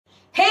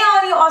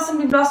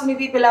awesomely blossoming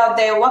people out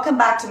there. Welcome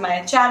back to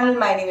my channel.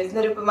 My name is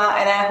Nirupama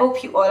and I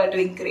hope you all are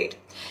doing great.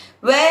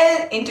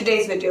 Well, in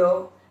today's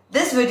video,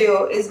 this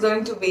video is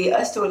going to be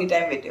a story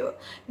time video.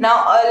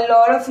 Now, a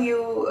lot of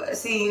you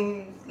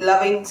seem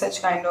loving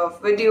such kind of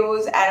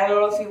videos and a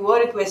lot of you were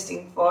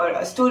requesting for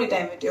a story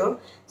time video.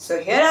 So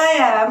here I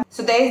am.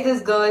 So there is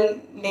this girl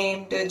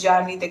named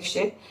Janvi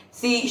Dixit.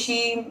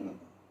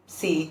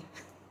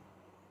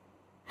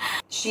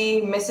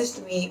 She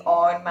messaged me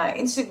on my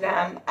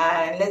Instagram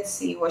and let's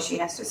see what she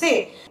has to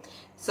say.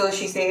 So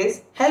she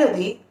says, "Hello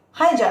Dee,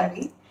 hi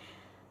Janvi.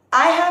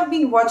 I have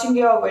been watching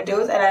your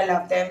videos and I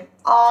love them.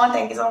 Oh,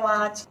 thank you so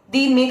much.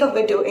 Dee, make a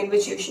video in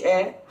which you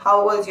share how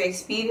was your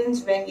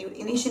experience when you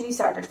initially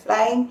started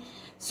flying."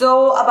 So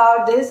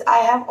about this,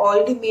 I have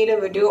already made a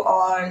video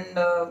on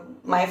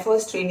my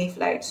first training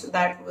flight. So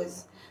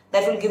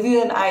that will give you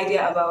an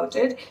idea about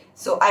it.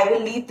 So I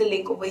will leave the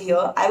link over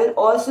here. I will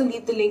also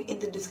leave the link in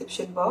the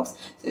description box.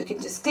 So you can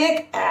just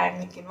click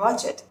and you can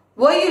watch it.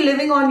 Were you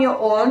living on your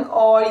own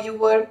or you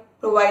were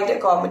provided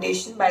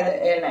accommodation by the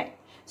airline?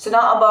 So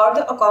now about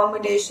the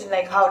accommodation,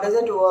 like how does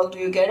it work? Do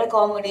you get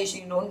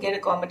accommodation? You don't get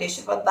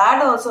accommodation? For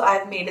that also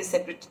I've made a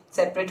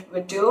separate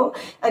video,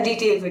 a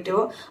detailed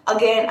video.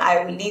 Again, I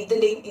will leave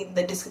the link in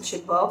the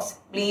description box.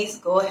 Please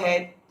go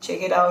ahead,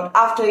 check it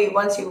out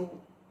once you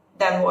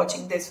done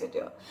watching this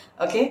video.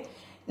 Okay.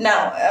 Now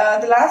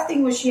the last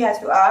thing which she has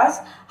to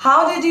ask: how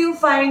did you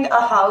find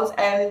a house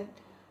and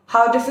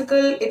how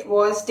difficult it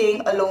was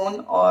staying alone,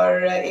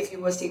 or if you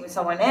were staying with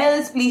someone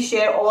else? Please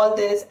share all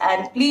this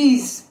and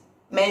please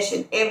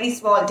mention every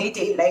small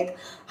detail, like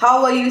how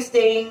are you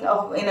staying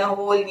in a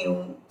whole new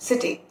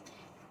city.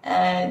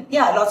 And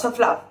yeah, lots of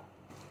love.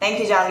 Thank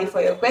you Janvi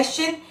for your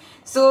question.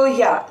 So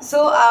yeah,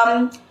 so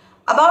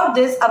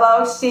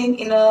about staying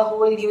in a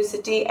whole new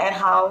city and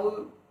how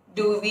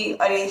do we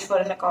arrange for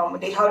an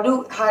accommodation,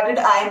 how did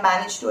I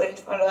manage to arrange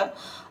for an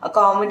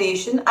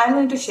accommodation, I'm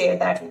going to share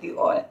that with you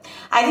all.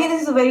 I think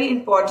this is a very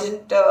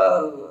important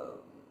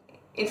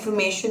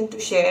information to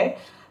share,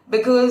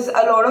 because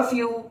a lot of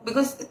you,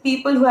 because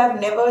people who have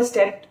never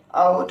stepped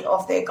out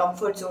of their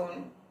comfort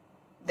zone,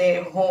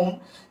 their home,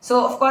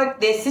 so of course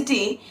their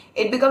city,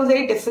 it becomes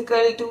very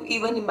difficult to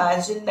even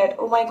imagine that,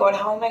 oh my god,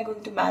 how am I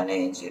going to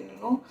manage,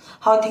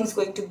 how things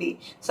going to be.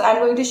 So I'm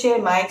going to share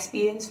my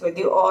experience with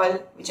you all,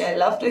 which I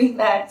love doing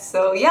that.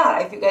 So yeah,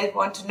 if you guys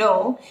want to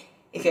know,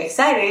 if you're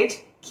excited,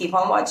 keep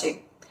on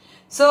watching.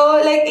 So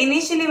like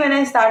initially when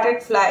I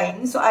started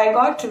flying, so I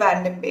got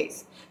Trivandrum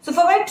base. So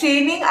for my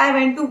training I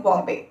went to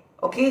Bombay.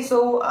 Okay,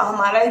 so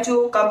हमारा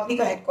जो company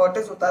का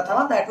headquarters होता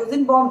था, that was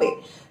in Bombay.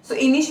 So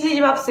initially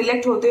जब आप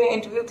select होते हो,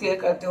 interview clear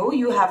करते हो,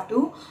 you have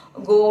to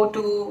go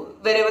to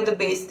wherever the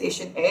base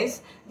station is,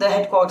 the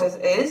headquarters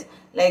is.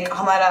 Like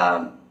हमारा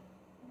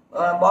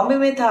बॉम्बे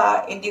में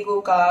था,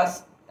 इंडिगो का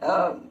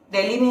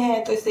दिल्ली में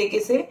है, तो इस तरीके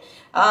से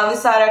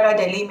विस्तारा का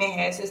दिल्ली में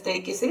है. So इस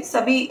तरीके से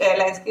सभी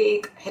एयरलाइंस के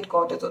एक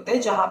हेडक्वार्टर्स होते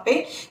हैं जहाँ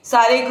पे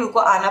सारे क्रू को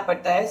आना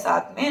पड़ता है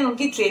साथ में,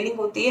 उनकी ट्रेनिंग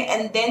होती है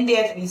and then they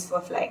are released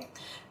for flying.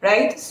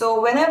 Right,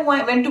 so when I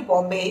went to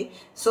Bombay,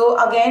 so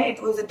again it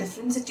was a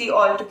different city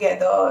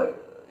altogether.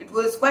 It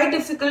was quite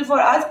difficult for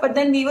us, but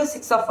then we were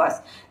 6 of us.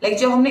 Like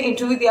जब हमने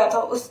interview दिया था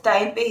उस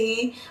time पे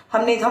ही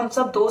हम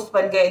सब दोस्त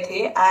बन गए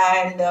थे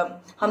and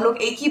हम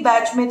लोग एक ही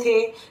बैच में थे.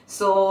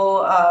 So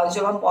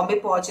जब हम बॉम्बे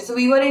पहुंचे, so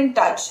we were in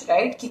touch,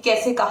 right, कि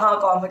कैसे कहाँ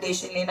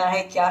accommodation लेना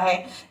है, क्या है.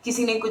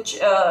 किसी ने कुछ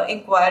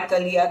inquire कर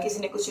लिया, किसी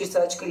ने कुछ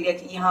research कर लिया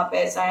कि यहाँ पे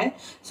ऐसा है.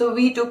 So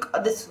we took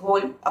this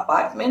whole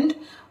apartment.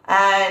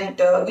 And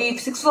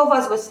 6 of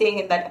us were staying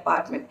in that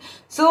apartment.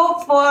 So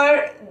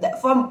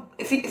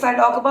if I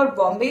talk about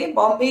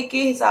Bombay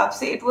के हिसाब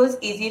से it was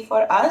easy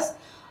for us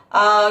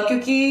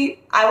क्योंकि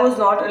I was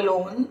not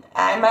alone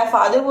and my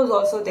father was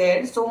also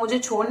there. So मुझे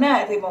छोड़ने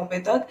आए थे बॉम्बे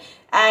तक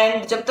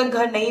and जब तक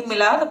घर नहीं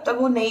मिला तब तक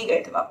वो नहीं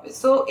गए थे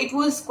वापस. So it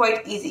was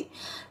quite easy.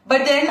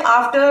 But then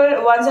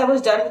once I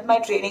was done with my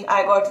training,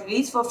 I got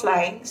released for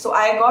flying. So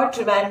I got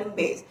Trivandrum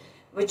base,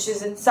 which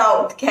is in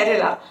South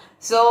Kerala.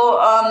 So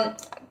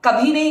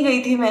कभी नहीं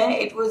गई थी मैं.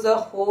 It was a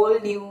whole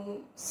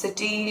new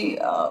city.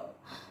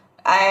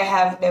 I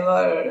have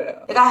never,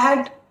 like I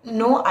had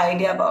no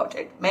idea about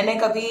it. मैंने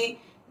कभी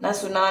ना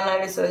सुना ना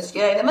रिसर्च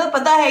किया. मतलब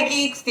पता है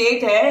कि एक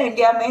स्टेट है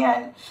इंडिया में,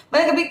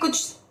 मैंने कभी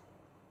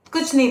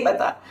कुछ नहीं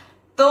पता.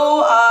 तो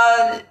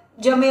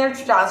जब मेरा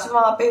ट्रांसफर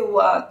वहाँ पे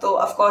हुआ तो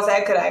of course I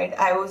cried.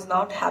 I was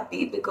not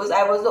happy because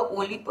I was the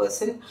only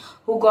person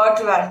who got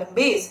Trivandrum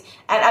base.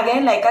 And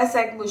again, like I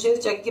said, मुझे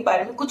उस जगह के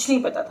बारे में कुछ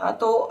नहीं पता था.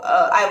 तो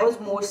I was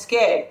more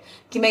scared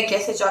कि मैं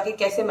कैसे जाके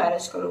कैसे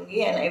manage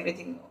करूँगी and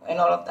everything and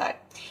all of that.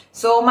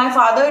 So my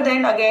father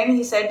then again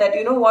he said that,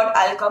 you know what,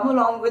 I'll come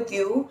along with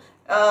you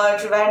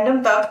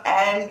Trivandrum तक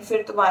and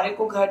फिर तुम्हारे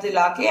को घर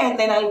दिला के and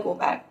then I'll go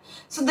back.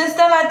 So this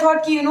time I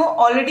thought कि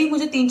already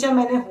मुझे 3-4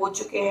 महीने हो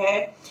चुके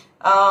हैं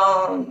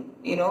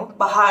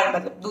बाहर,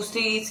 मतलब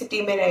दूसरी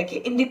सिटी में रह के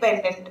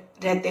इंडिपेंडेंट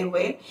रहते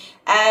हुए.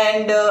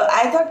 एंड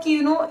आई थॉट कि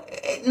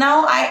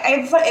now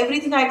I for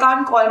everything I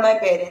can't call my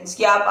parents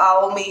कि आप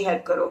आओ मेरी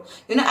हेल्प करो.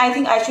 I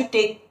think I should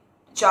take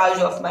charge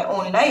of my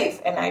own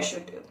life and I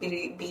should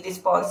be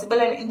responsible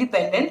and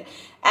independent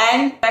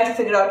and try to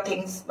figure out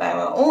things by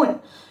my own.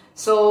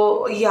 So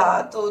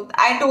yeah, तो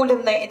I told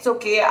him that it's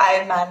okay,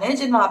 I'll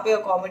manage, and वहाँ पे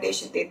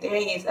accommodation देते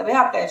हैं, ये सब है,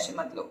 आप tension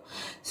मत लो.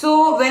 So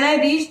when I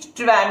reached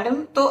Trivandrum,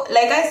 तो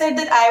like I said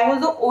that I was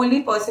the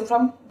only person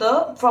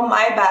from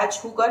my batch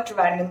who got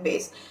Trivandrum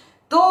base.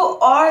 तो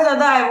और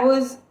ज़्यादा I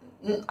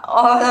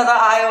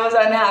was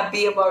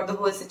unhappy about the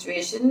whole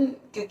situation,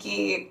 क्योंकि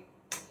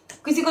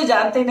किसी को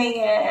जानते नहीं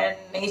है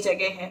एंड नई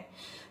जगह है.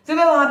 फिर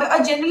मैं वहां पे, और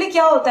जनरली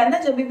क्या होता है ना,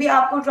 जब भी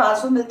आपको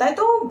ट्रांसफर मिलता है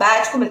तो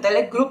बैच को मिलता है,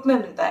 लाइक ग्रुप में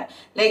मिलता है,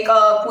 लाइक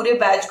पूरे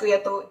बैच को या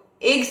तो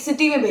एक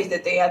सिटी में भेज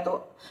देते हैं, या तो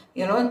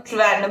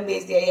ट्रिवेंड्रम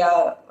भेज दिया, या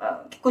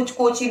कुछ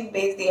कोचिंग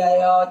भेज दिया,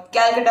 या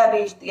कैलकाटा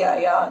भेज दिया,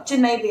 या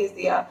चेन्नई भेज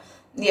दिया,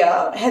 या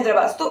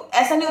हैदराबाद. तो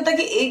ऐसा नहीं होता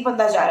कि एक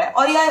बंदा जा रहा है,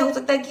 और या हो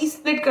सकता है कि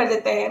स्प्लिट कर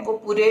देते हैं वो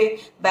पूरे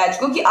बैच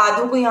को, कि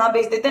आधों को यहाँ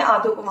भेज देते हैं,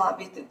 आधों को वहां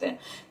भेज देते हैं.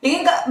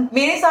 लेकिन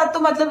मेरे साथ तो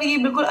मतलब ये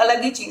बिल्कुल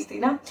अलग ही चीज थी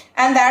ना.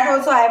 And that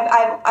also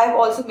I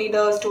also made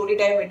a story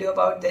time video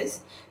about this.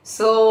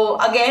 So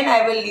again,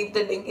 I will leave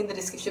the link in the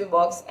description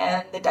box,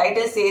 and the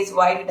title says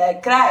 "Why did I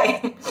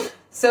cry?"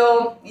 So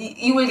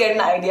you will get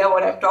an idea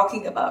what I'm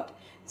talking about.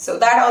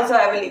 So that also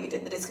I will leave it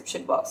in the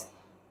description box.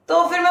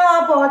 तो फिर मैं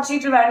वहां पहुंची,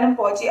 ट्रिवेंड्रम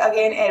पहुंची,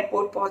 again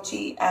airport पहुंची,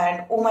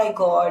 and oh my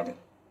God,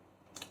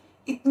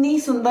 इतनी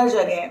सुंदर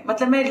जगह है.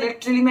 मतलब मैं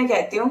लिटरली मैं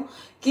कहती हूँ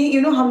कि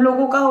हम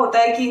लोगों का होता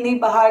है कि नहीं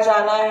बाहर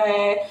जाना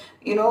है,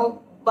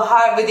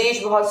 बाहर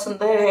विदेश बहुत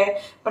सुंदर है,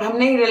 पर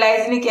हमने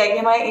रियलाइज नहीं किया कि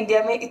हमारे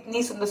इंडिया में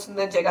इतनी सुंदर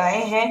सुंदर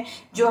जगहें हैं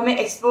जो हमें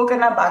एक्सप्लोर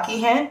करना बाकी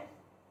हैं.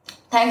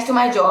 Thanks to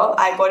my job,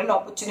 I got an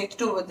opportunity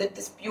to visit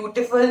this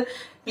beautiful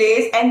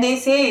place, and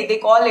they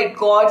call it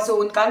God's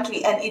own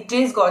country, and it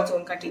is God's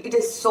own country. It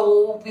is so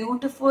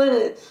beautiful,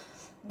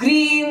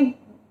 green,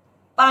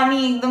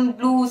 पानी एकदम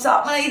blue सा,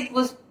 मतलब it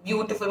was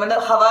beautiful.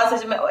 मतलब हवा से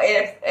जब मैं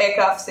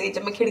aircraft से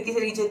जब मैं खिड़की से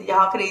नीचे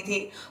झांक रही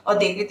थी और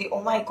देख रही थी,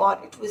 oh my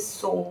God, it was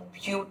so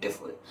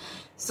beautiful.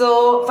 So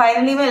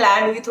finally मैं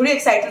लैंड हुई, थोड़ी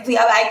एक्साइटेड थी.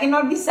 अब I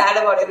cannot be sad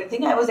about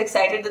everything. I was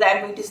excited that I'm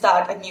going to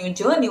start a new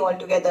journey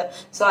altogether.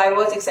 So I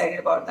was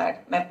excited about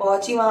that. मैं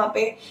पहुंची वहां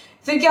पे.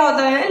 फिर क्या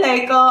होता है,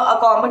 लाइक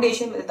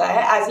अकोमोडेशन मिलता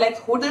है, एज लाइक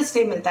होटल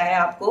स्टे मिलता है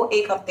आपको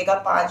 1 हफ्ते का,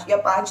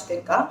 5 दिन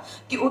का,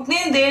 कि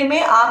उतने देर में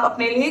आप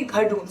अपने लिए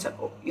घर ढूंढ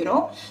सको,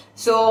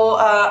 So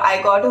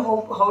I got a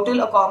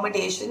hotel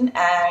accommodation,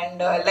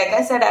 and like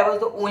I said, I was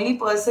the only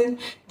person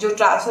जो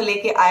ट्रांसफर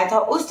लेके आया था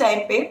उस टाइम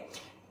पे.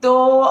 तो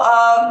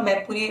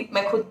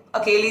मैं खुद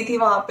अकेली थी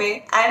वहां पे,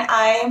 and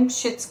I am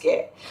shit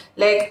scared,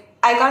 like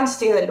I can't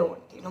stay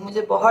alone.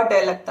 मुझे बहुत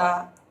डर लगता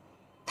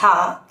था.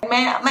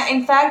 मैं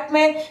इनफैक्ट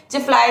मैं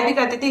जब फ्लाई भी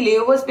करती थी,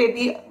 लेओवर्स पे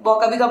भी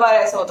कभी कभार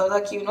ऐसा होता था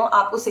कि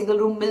आपको सिंगल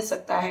रूम मिल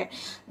सकता है.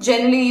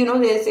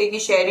 जनरली जैसे कि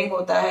शेयरिंग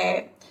होता है,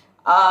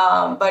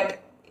 बट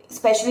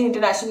स्पेशली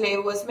इंटरनेशनल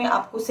लेओवर्स में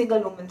आपको सिंगल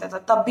रूम मिलता था.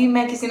 तब भी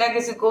मैं किसी ना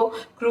किसी को,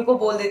 क्रू को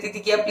बोल देती थी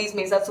कि आप प्लीज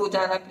मेरे साथ सो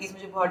जाना, प्लीज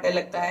मुझे बहुत डर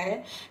लगता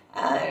है.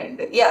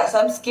 एंड या सो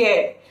आई एम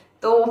स्केयर्ड.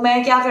 तो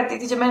मैं क्या करती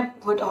थी, जब मैं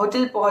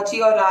होटल पहुंची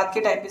और रात के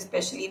टाइम पे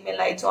स्पेशली मैं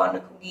लाइट्स ऑन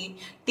रखूंगी,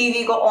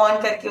 टीवी को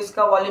ऑन करके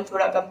उसका वॉल्यूम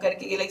थोड़ा कम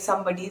करके, लाइक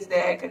समबडी इज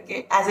देयर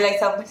करके, एज लाइक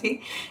समबडी,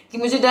 कि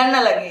मुझे डर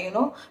ना लगे,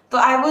 तो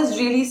आई वाज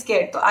रियली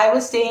स्केयर्ड. तो I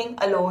was staying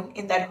alone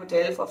in that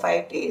hotel for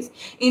 5 days.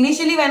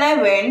 Initially when I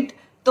went,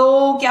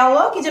 तो क्या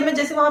हुआ कि जब मैं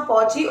जैसे वहां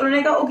पहुंची,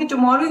 उन्होंने कहा okay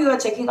tomorrow you are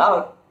checking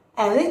out.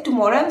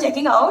 Tomorrow I am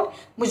checking out.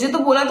 मुझे तो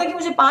बोला था कि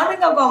मुझे 5 दिन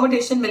का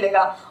अकोमोडेशन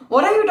मिलेगा.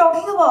 What are you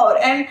talking about?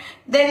 And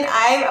then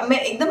मैं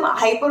एकदम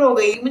हाइपर हो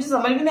गई. मुझे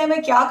समझ में नहीं आया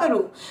मैं क्या करूं.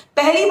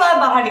 पहली बार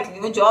बाहर निकली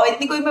हूँ. जॉब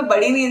इतनी कोई मैं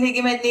बड़ी नहीं थी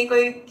कि मैं इतनी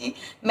कोई कि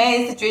मैं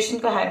इस सिचुएशन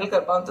को हैंडल कर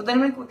पाऊँ. तो देन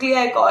मैं quickly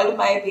I called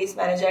my base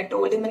manager. I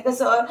told him, मैंने कहा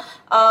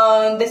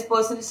sir this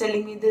person is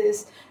telling me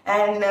this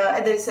and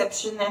at the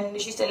reception, and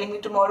she's telling me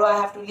tomorrow I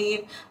have to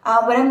leave,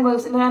 but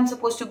I'm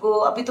supposed to go.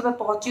 अभी तो मैं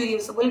पहुंची हुई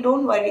हूँ. So well,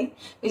 don't worry,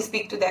 we'll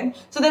speak to them.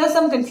 So there was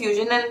some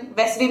confusion, and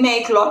वैसे भी मैं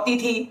एक लौटी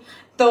थी,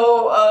 तो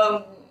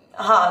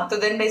हाँ,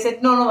 तो then they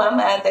said no ma'am,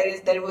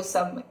 there was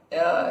some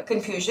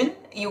confusion,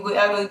 you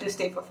are going to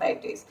stay for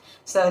 5 days.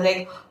 So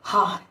like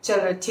हाँ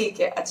चलो ठीक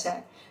है, अच्छा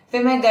है.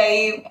 फिर मैं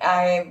गई,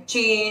 I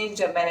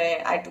change,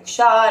 I took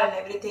shower and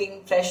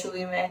everything, fresh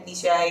हुई, मैं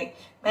नीचे आई.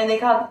 मैंने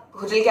देखा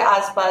होटल के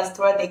आसपास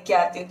थोड़ा देख के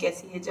आती हूँ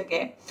कैसी है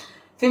जगह.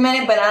 फिर मैंने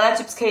बनाना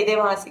चिप्स खरीदे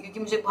वहां से, क्योंकि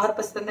मुझे बहुत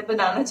पसंद है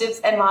बनाना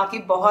चिप्स, एंड वहां की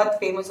बहुत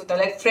फेमस होता है,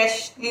 like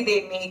freshly they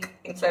make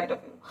in front of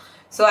you.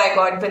 So I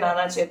got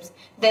banana chips.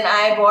 Then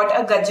I bought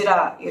a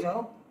गजरा,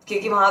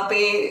 क्योंकि वहां पे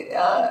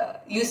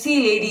you see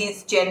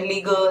ladies,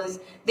 generally girls,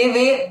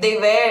 they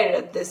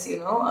wear this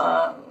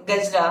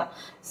गजरा.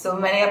 सो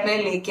मैंने अपने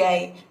लेके आई,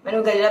 मैंने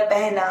वो गजरा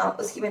पहना,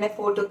 उसकी मैंने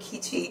फोटो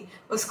खींची,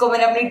 उसको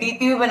मैंने अपनी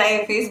डीपी भी बनाई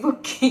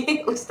फेसबुक की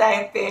उस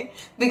टाइम पे,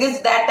 because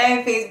that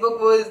time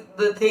Facebook was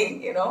the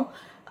thing,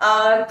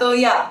 तो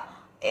या.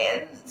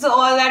 So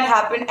all that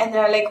happened, and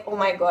they're like, oh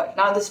my god,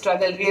 now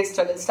the real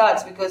struggle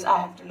starts, because I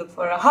have to look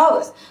for a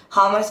house.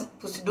 How am I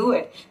supposed to do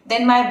it?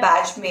 Then my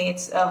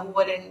batchmates who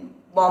were in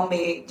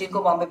Bombay,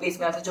 जिनको Bombay base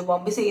में आता, जो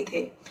बॉम्बे से ही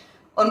थे,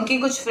 उनके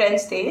कुछ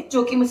friends थे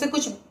जो कि मुझसे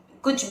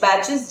कुछ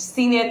बैचेस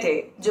सीनियर थे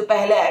जो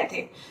पहले आए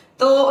थे.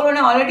 तो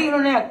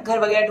उन्होंने घर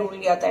वगैरह ढूंढ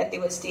लिया था, they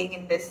were staying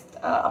in this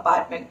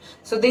apartment.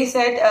 So they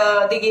said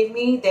they gave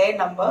me their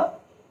number.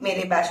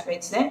 मेरे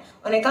बैचमेट्स ने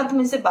उन्हें कहा तुम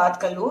इनसे बात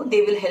कर लो, they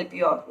will help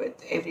you out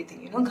with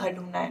everything, you know, घर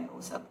ढूंढना है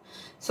वो सब.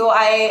 So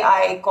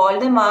I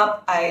called them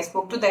up, I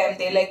spoke to them.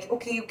 They're like,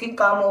 okay, you can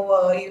come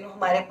over, you know,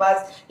 हमारे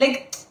पास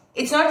like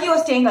it's not you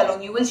are staying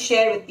alone, you will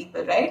share with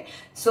people, right?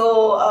 So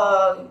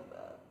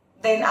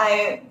then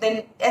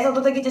ऐसा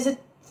होता था कि जैसे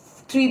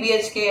 3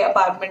 BHK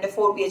apartment, a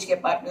 4 BHK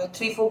apartment,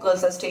 3-4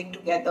 girls are staying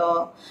together,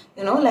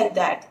 you know, like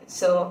that.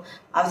 So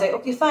I was like,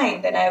 okay,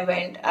 fine. Then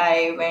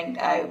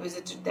I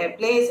visited their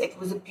place. It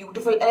was a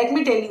beautiful, let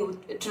me tell you,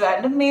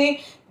 Trivandrum में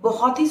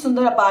बहुत ही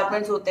सुंदर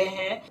apartments होते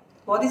हैं,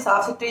 बहुत ही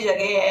साफ सुथरी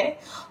जगह है,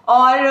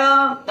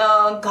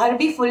 और घर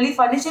भी fully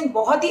furnished and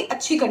बहुत ही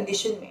अच्छी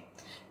condition में,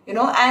 you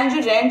know, and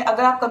जो rent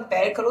अगर आप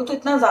compare करो तो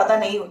इतना ज़्यादा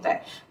नहीं होता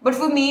है. But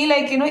for me,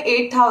 like, you know,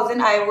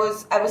 8,000 I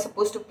was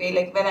supposed to pay.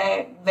 Like when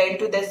I went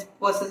to this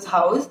person's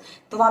house,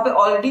 तो वहाँ पे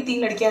already 3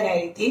 लड़कियाँ रह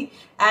रही थी,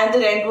 and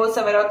the rent was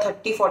somewhere around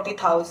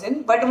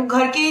 30-40,000. But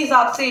घर के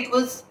हिसाब से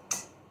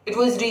it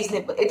was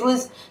reasonable, it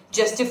was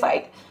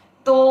justified.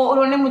 तो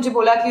उन्होंने मुझे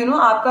बोला कि, you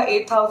know, आपका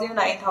 8,000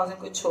 9,000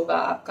 कुछ होगा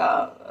आपका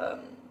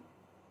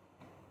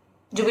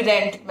जो भी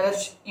रेंट, मतलब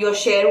your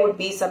share would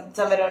be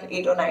somewhere around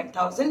 8 or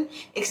 9,000,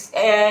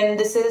 and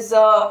this is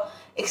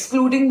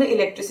excluding the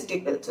electricity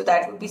bill, so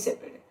that would be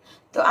separate.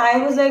 So I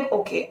was like,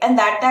 okay, and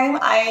that time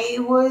I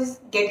was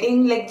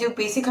getting like जो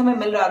basic हमें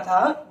मिल रहा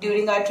था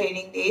during our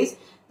training days,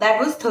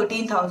 that was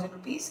 13,000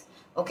 rupees.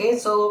 Okay,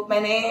 so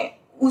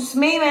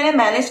उसमें ही मैंने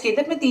manage किए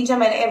थे अपने 3-4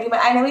 महीने. Every month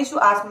I never used to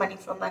ask money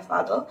from my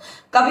father.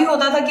 कभी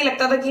होता था कि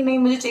लगता था कि नहीं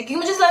मुझे चाहिए,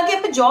 मुझे लगा कि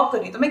अब मैं जॉब कर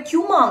रही हूँ तो मैं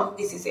क्यों मांगू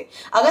किसी से.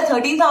 अगर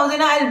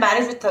 13,000 है, I will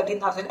manage with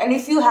 13,000. And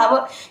if you have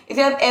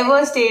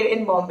ever stayed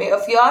in Bombay,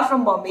 if you are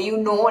from Bombay, you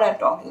know what I am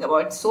talking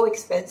about. So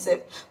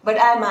expensive, but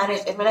I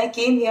manage. And when I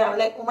came here I was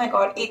like, oh my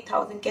God,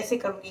 8,000 कैसे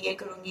करूंगी, ये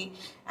करूंगी,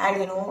 and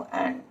you know,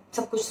 and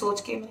सब कुछ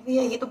सोच के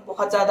मैंने ये तो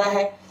बहुत ज्यादा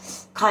है,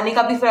 खाने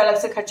का भी फिर अलग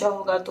से खर्चा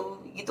होगा, तो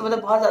ये तो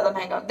मतलब बहुत ज्यादा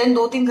महंगा. देन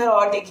 2-3 घर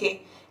और देखे,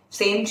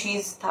 सेम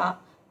चीज था.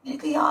 मैंने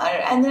कहा यार,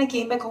 and then I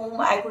came back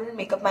home, I couldn't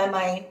make up my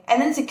mind.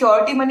 And then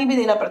security money भी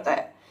देना पड़ता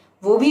है,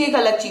 वो भी एक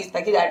अलग चीज था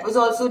कि दैट वाज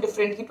आल्सो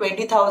डिफरेंट कि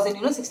 20,000,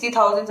 you know,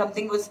 60,000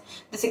 something was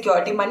the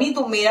security money.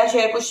 तो मेरा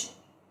शेयर कुछ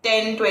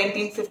 10,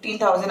 20,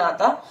 15,000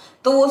 आता,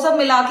 तो वो सब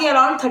मिला के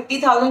अराउंड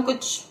 30,000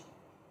 कुछ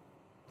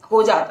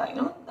हो जाता,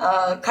 यू नो,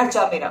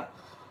 खर्चा मेरा.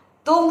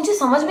 तो मुझे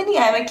समझ में नहीं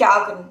आया मैं क्या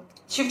करूं,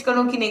 शिफ्ट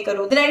करूं कि नहीं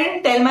करूं. Then I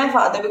didn't tell my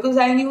father because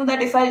I knew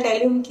that if I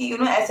tell him कि, यू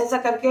नो, ऐसा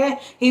करके है,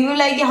 ही विल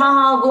लाइक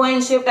हाँ go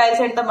and shift, I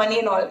send the money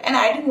and all. And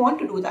I didn't want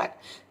to do that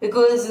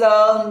because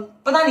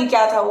पता नहीं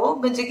क्या था वो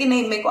मुझे कि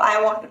नहीं, मेरे को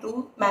I want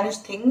to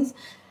manage things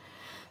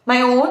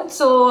my own.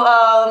 So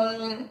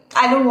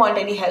I don't want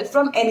any help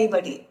from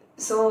anybody.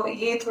 सो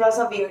ये थोड़ा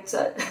सा वियर्ड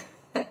सा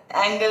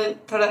एंगल,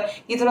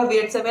 थोड़ा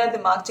वियर्ड सा मेरा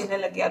दिमाग चलने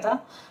लग गया था.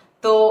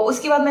 तो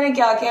उसके बाद मैंने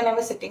क्या किया, I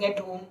was sitting at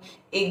home.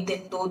 1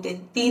 दिन 2 दिन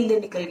 3 दिन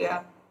निकल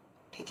गया,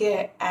 ठीक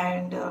है,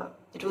 and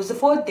it was the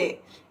 4th day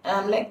and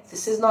I'm like,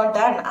 this is not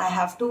done, I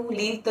have to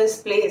leave this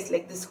place,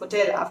 like this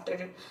hotel, after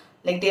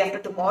like day after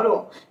tomorrow,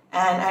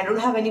 and I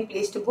don't have any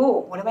place to go.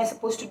 What am I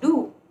supposed to do?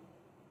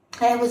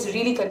 I was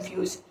really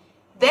confused.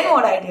 Then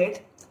what I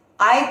did,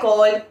 I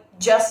called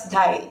Just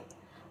Dial.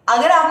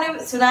 अगर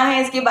आपने सुना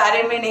है इसके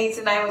बारे में, नहीं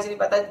सुना है मुझे नहीं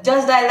पता.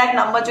 Just Dial, that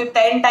number जो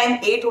 10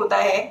 times 8 होता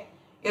है,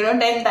 you know,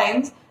 10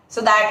 times.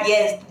 So that,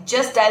 yes,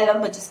 Just Dial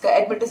number जिसका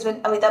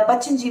एडवर्टाइजमेंट अमिताभ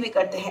बच्चन जी भी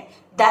करते हैं,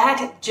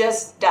 that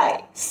Just Dial.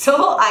 So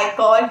I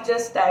called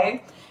Just Dial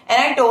and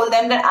I told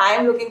them that I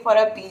am looking for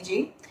a PG,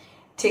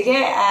 ठीक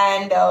है,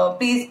 and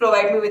please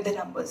provide me with the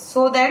numbers.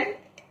 So then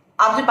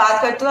आप जब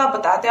बात करते हो, आप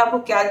बताते हो आपको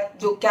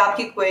क्या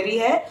आपकी क्वेरी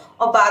है,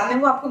 और बाद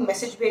में वो आपको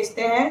मैसेज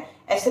भेजते हैं,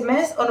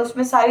 SMS, और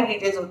उसमें सारी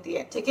डिटेल्स होती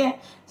है, ठीक है.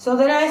 So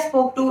then I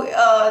spoke to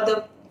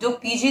जो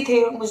PG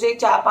थे, मुझे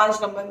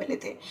 4-5 नंबर मिले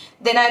थे.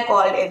 Then I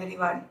called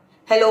everyone,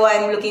 hello, I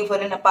am looking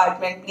for an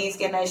apartment, please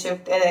can I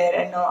shift there,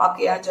 and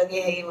आपके यहाँ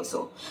जगह है ये वो.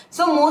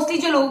 सो मोस्टली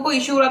जो लोगों को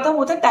इशू हो रहा था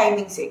वो था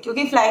टाइमिंग से,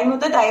 क्योंकि फ्लाइट में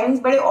होता है टाइमिंग्स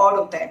बड़े ऑड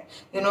होता है,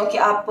 यू नो, कि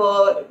आप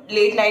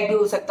लेट नाइट भी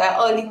हो सकता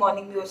है, अर्ली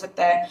मॉर्निंग भी हो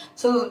सकता है.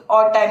 सो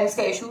ऑड टाइमिंग्स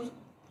का इशू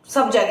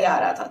सब जगह आ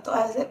रहा था. तो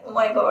ऐसे, ओ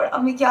माय गॉड,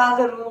 अब मैं क्या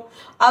करूँ,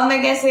 अब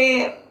मैं कैसे,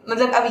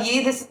 मतलब अब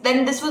ये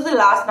this was the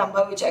last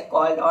number which I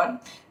called on.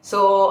 So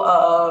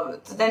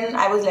then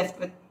I was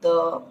left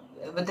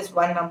with this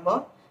one number.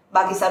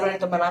 बाकी सारों ने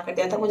तो मना कर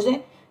दिया था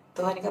मुझे,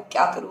 तो मैंने कहा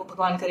क्या करूँ,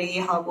 भगवान करे ये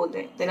हाँ बोल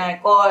दें. Then I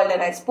called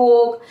and I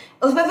spoke.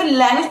 उसमें फिर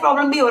लैंग्वेज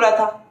प्रॉब्लम भी हो रहा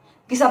था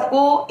कि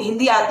सबको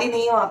हिंदी आती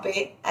नहीं है वहाँ पे,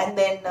 एंड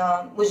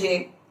देन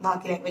मुझे वहाँ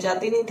की लैंग्वेज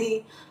आती नहीं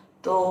थी.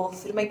 तो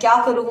फिर मैं क्या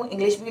करूँ,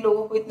 इंग्लिश भी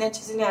लोगों को इतने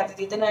अच्छे से नहीं आती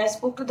थी. Then I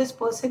spoke to this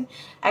person,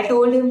 I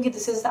told him कि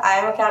this is, I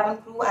am a cabin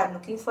crew, I am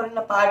looking for an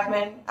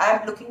apartment, I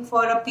am looking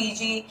for a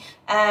PG,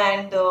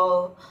 and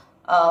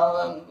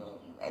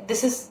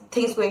this is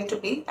things going to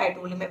be. I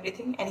told him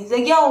everything and he's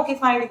like, yeah, okay,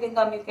 fine, you can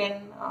come, you can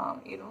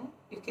you know,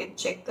 you can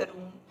check the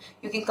room,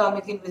 you can come,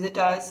 you can visit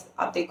us,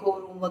 आप देखो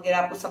room वगैरह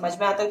आपको समझ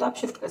में आता है तो आप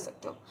शिफ्ट कर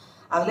सकते हो.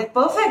 I was like,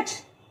 perfect,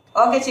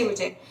 और क्या चाहिए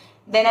मुझे.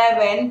 Then I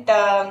went,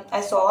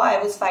 I saw, I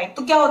was fine.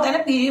 तो क्या होता है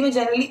ना, पीजी में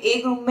जनरली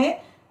एक रूम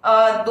में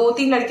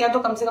 2-3 लड़कियां तो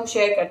कम से कम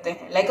शेयर करते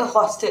हैं, like a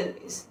hostel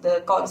is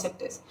the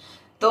concept is.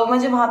 तो मैं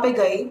जब वहां पे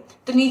गई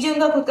तो नीचे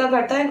उनका खुद का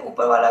घर था, एंड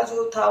ऊपर वाला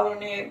जो था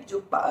उन्होंने जो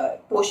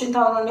पोर्शन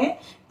था उन्होंने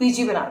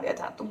पीजी बना दिया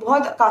था. तो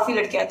बहुत काफी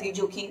लड़कियां थी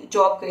जो कि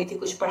जॉब कर रही थी,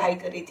 कुछ पढ़ाई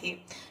कर रही थी.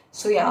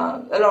 So yeah,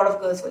 a lot of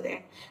girls were there.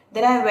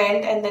 Then I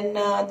went, and then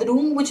the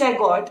room which I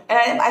got,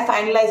 and I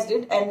finalized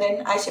it, and then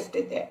I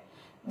shifted there.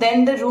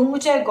 Then the room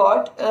which I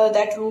got,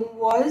 that room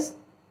was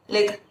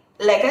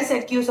like I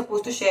said कि you're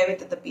supposed to share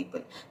with other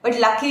people.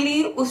 But luckily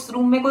उस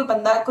room में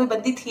कोई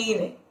बंदी थी ही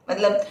नहीं.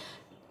 मतलब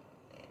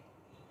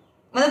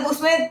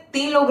उसमें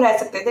 3 लोग रह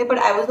सकते थे, but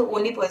I was the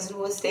only person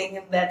who was staying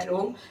in that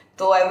room.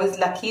 तो I was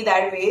lucky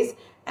that veg.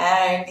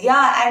 And या,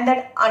 and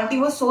that aunty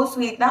was so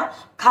sweet ना.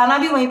 खाना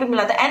भी वहीं पे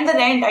मिला था, and the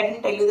rent, I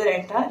didn't tell you the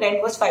rent था.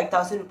 Rent was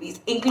 5,000 rupees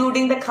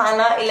including the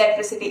खाना,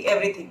 इलेक्ट्रिसिटी,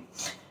 एवरीथिंग.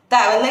 तो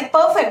आई वाज लाइक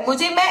परफेक्ट.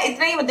 मुझे, मैं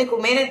इतना ही, देखो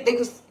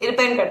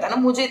डिपेंड करता है ना,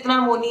 मुझे इतना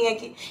वो नहीं है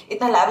कि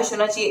इतना लैविश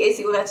होना चाहिए,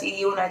 एसी होना चाहिए,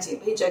 ये होना चाहिए.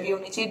 भाई जगह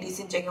होनी चाहिए,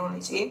 डिसेंट जगह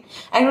होनी चाहिए.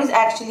 And it was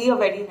actually a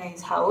very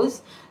nice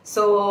house.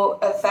 So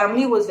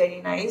family was very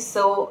nice,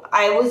 so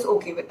I was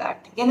okay with that.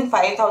 ठीक है ना,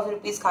 5,000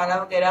 रुपीज खाना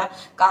वगैरह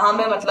कहाँ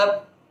में, मतलब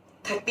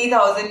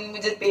 30,000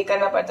 मुझे पे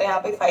करना पड़ता है, यहाँ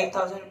पे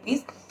 5,000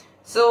 rupees.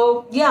 So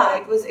yeah,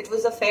 it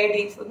was a fair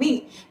deal for me.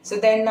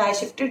 So then I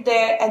shifted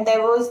there, and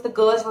the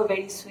girls were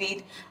very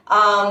sweet.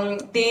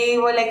 They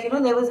were like,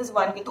 there was this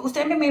one. तो उस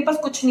टाइम पे मेरे पास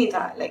कुछ नहीं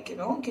था, like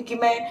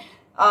क्योंकि मैं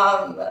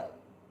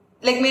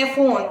like my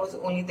phone was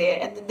only there,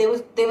 and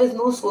there was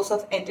no source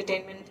of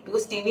entertainment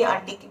because TV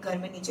aunty के घर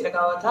में नीचे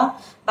लगा हुआ था.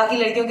 बाकी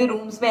लड़कियों के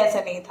rooms में ऐसा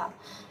नहीं था.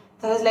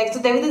 So I was like,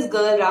 so there was this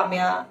girl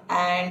Ramya,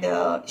 and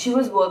she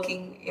was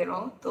working,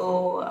 तो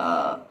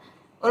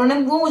उन्होंने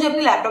वो मुझे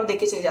अपनी लैपटॉप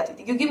देके चली जाती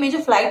थी, क्योंकि मेरी जो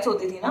फ्लाइट्स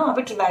होती थी ना वहाँ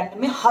पे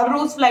ट्रिवेंड्रम में, हर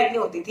रोज फ्लाइट नहीं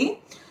होती थी.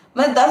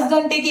 मतलब 10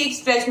 घंटे की एक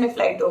स्ट्रेच में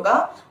फ्लाइट होगा,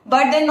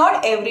 but then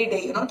not every day,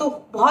 तो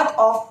बहुत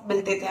ऑफ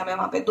मिलते थे हमें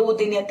वहां पे. 2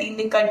 दिन या 3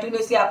 दिन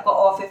कंटिन्यूसली आपका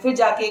ऑफ है, फिर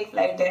जाके एक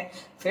फ्लाइट है,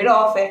 फिर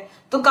ऑफ है.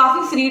 तो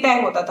काफी फ्री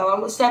टाइम होता था,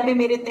 और उस टाइम पे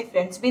मेरे इतने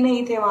फ्रेंड्स भी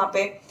नहीं थे वहां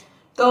पे.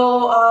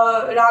 तो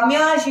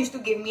Ramya, she used to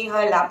give me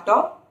her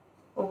laptop.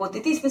 वो बोलती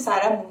थी इसमें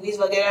सारा मूवीज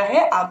वगैरह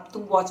है, आप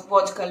तुम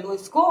वॉच कर लो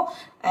इसको,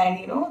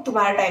 एंड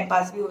तुम्हारा टाइम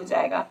पास भी हो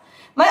जाएगा.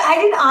 But I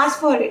didn't ask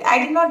for it, I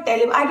did not tell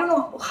him, I don't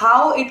know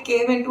how it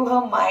came into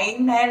her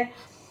mind. And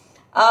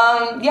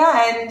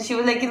and she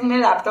was like, तुम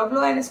मेरा लैपटॉप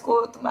लो एंड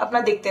इसको तुम अपना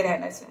देखते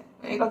रहना इसमें.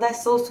 मैंने कहा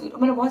दैट्स सो स्वीट.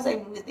 मैंने बहुत सारी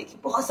मूवीज देखी,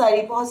 बहुत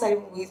सारी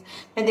मूवीज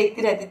मैं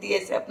देखती रहती थी.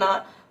 ऐसे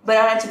अपना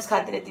बनाना चिप्स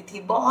खाती रहती थी,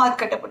 बहुत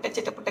कटपटे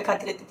चटपटे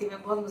खाती रहती थी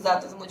मैं. बहुत मजा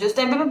आता था मुझे. उस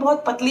टाइम पे मैं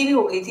बहुत पतली भी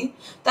हो गई थी,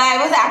 तो I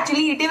was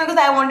actually eating because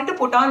I wanted to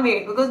put on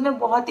wait, because मैं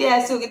बहुत ही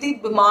ऐसी हो गई थी,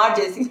 बीमार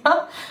जैसी ना.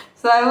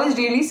 सो I was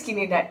really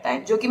skinny that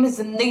time, जो कि मैं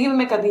जिंदगी में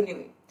मैं कभी नहीं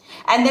हुई.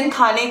 एंड देन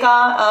खाने का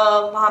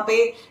वहाँ पे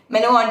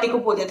मैंने वो आंटी को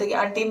बोल दिया था कि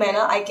आंटी मैं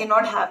ना, I can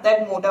not have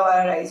that मोटा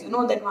वाला राइस,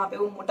 देन वहाँ पे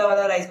वो मोटा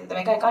वाला राइस मिलता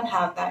है. मैं आई कांट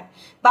हैव दैट.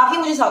 बाकी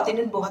मुझे साउथ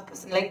इंडियन बहुत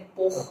पसंद, लाइक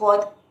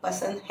बहुत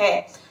पसंद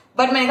है,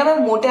 बट मैंने कहा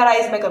मैं मोटा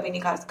राइस मैं कभी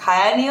नहीं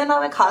खाया नहीं है ना,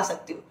 मैं खा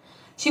सकती हूँ.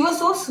 She was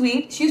so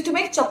sweet. She used to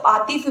make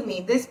chapati for me,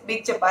 this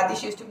big chapati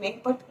she used to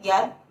make. But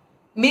यार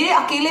मेरे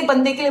अकेले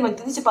बंदे के लिए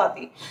बनती थी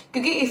चपाती,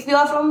 क्योंकि if you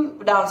are from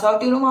down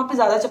south, वहाँ पे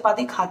ज्यादा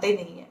चपाती खाते ही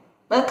नहीं है,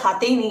 मतलब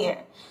खाते ही नहीं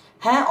है.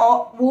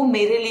 और वो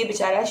मेरे लिए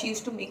बेचारा, she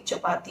used to make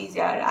chapatis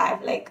यार. आई एम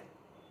लाइक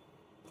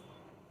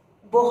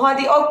बहुत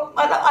ही,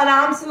 और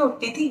आराम से मैं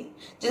उठती थी.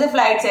 जैसे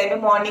फ्लाइट से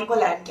मैं मॉर्निंग को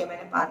लैंड किया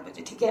मैंने 5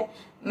 बजे, ठीक है,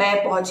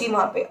 मैं पहुंची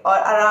वहां पे, और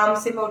आराम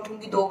से मैं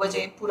उठूंगी 2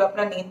 बजे पूरा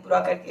अपना नींद पूरा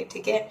करके,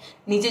 ठीक है,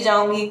 नीचे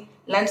जाऊंगी,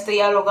 लंच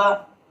तैयार होगा,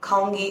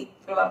 खाऊंगी,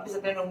 फिर वापस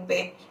अपने रूम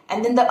पे.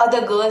 And then the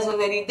other girls were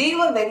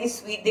very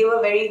sweet, they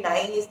were very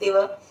nice, they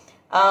were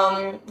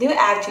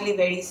actually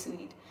very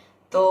sweet.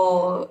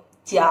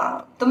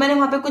 तो मैंने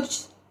वहां पे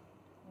कुछ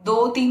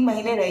 2-3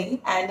 महीने रही,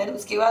 एंड देन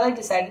उसके बाद I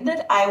decided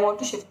that I want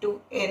to shift to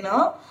in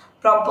a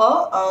proper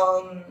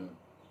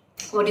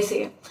what do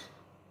से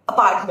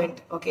apartment,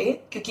 okay,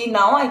 क्योंकि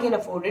now I can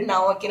afford it, now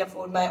I can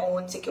afford my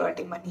own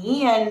security money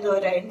and the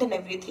rent and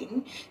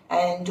everything,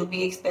 and जो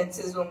भी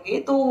expenses होंगे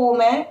तो वो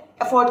मैं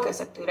afford कर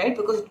सकती हूँ, right,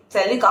 because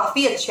सैलरी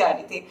काफी अच्छी आ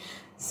रही थी.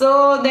 So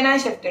then I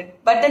shifted,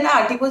 but then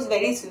auntie was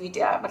very sweet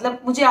यार. मतलब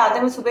मुझे याद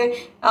है मैं सुबह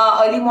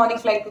अर्ली मॉर्निंग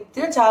फ्लाइट होती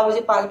थी ना, 4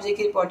 बजे 5 बजे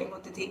की रिपोर्टिंग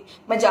होती थी,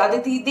 मैं जाती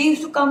थी, they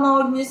used to come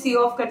out, मुझे सी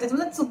ऑफ करते थे,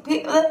 मतलब सुबह,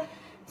 मतलब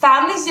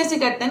फैमिलीज जैसे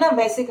करते हैं ना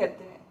वैसे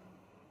करते हैं.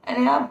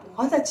 एंड यार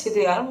बहुत अच्छे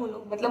थे यार वो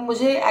लोग. मतलब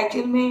मुझे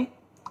एक्चुअल में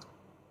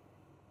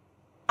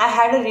I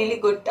had a really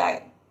good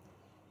time.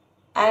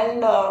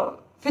 And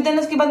फिर then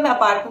उसके बाद मैं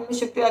अपार्टमेंट में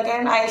शिफ्ट हुआ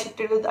again. I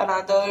shifted with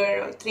another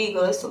 3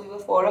 girls, so we were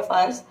 4 of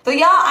us. So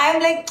yeah, I am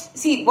like,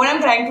 see what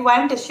I'm trying to, why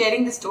I'm just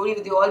sharing this story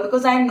with you all,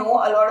 because I know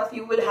a lot of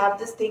you will have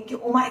this thing,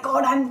 oh my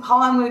god, how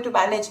I'm going to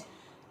manage.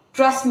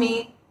 Trust me,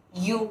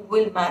 you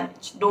will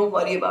manage. Don't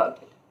worry about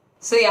it.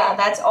 So yeah,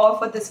 that's all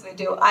for this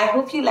video. I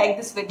hope you like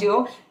this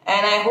video,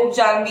 and I hope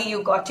Janvi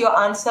you got your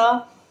answer.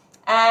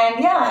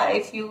 And yeah,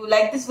 if you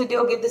like this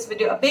video, give this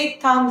video a big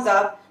thumbs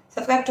up.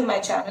 Subscribe to my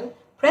channel,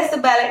 press the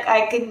bell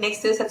icon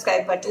next to the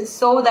subscribe button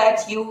so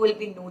that you will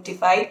be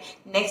notified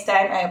next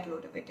time I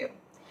upload a video.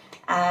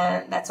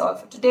 And that's all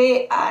for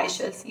today. I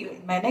shall see you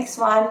in my next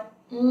one.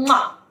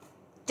 Mwah!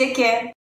 Take care.